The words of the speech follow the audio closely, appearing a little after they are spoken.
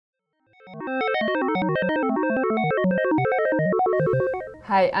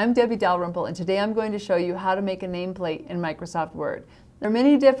Hi, I'm Debbie Dalrymple, and today I'm going to show you how to make a nameplate in Microsoft Word. There are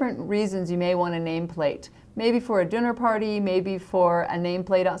many different reasons you may want a nameplate. Maybe for a dinner party, maybe for a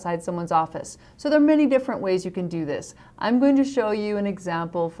nameplate outside someone's office. So there are many different ways you can do this. I'm going to show you an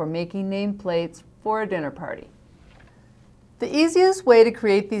example for making nameplates for a dinner party. The easiest way to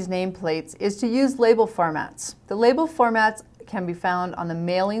create these nameplates is to use label formats. The label formats can be found on the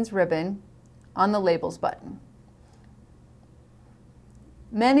Mailings ribbon on the Labels button.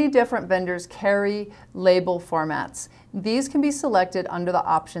 Many different vendors carry label formats. These can be selected under the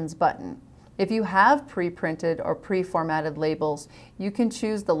Options button. If you have pre-printed or pre-formatted labels, you can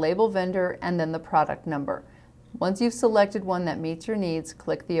choose the label vendor and then the product number. Once you've selected one that meets your needs,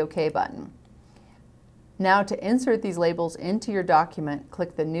 click the OK button. Now to insert these labels into your document,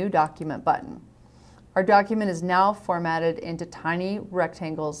 click the New Document button. Our document is now formatted into tiny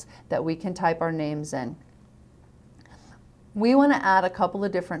rectangles that we can type our names in. We want to add a couple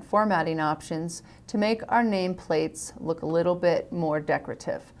of different formatting options to make our nameplates look a little bit more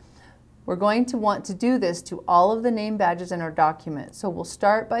decorative. We're going to want to do this to all of the name badges in our document, so we'll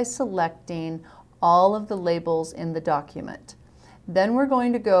start by selecting all of the labels in the document. Then we're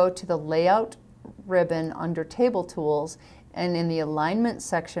going to go to the Layout ribbon under Table Tools, and in the Alignment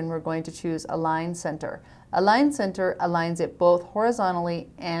section we're going to choose Align Center. Align Center aligns it both horizontally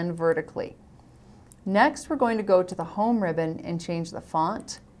and vertically. Next, we're going to go to the Home ribbon and change the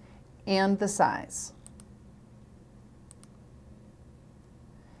font and the size.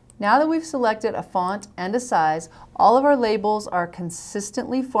 Now that we've selected a font and a size, all of our labels are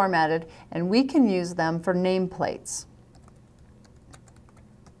consistently formatted and we can use them for nameplates.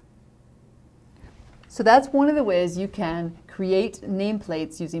 So that's one of the ways you can create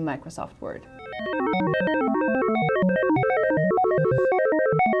nameplates using Microsoft Word.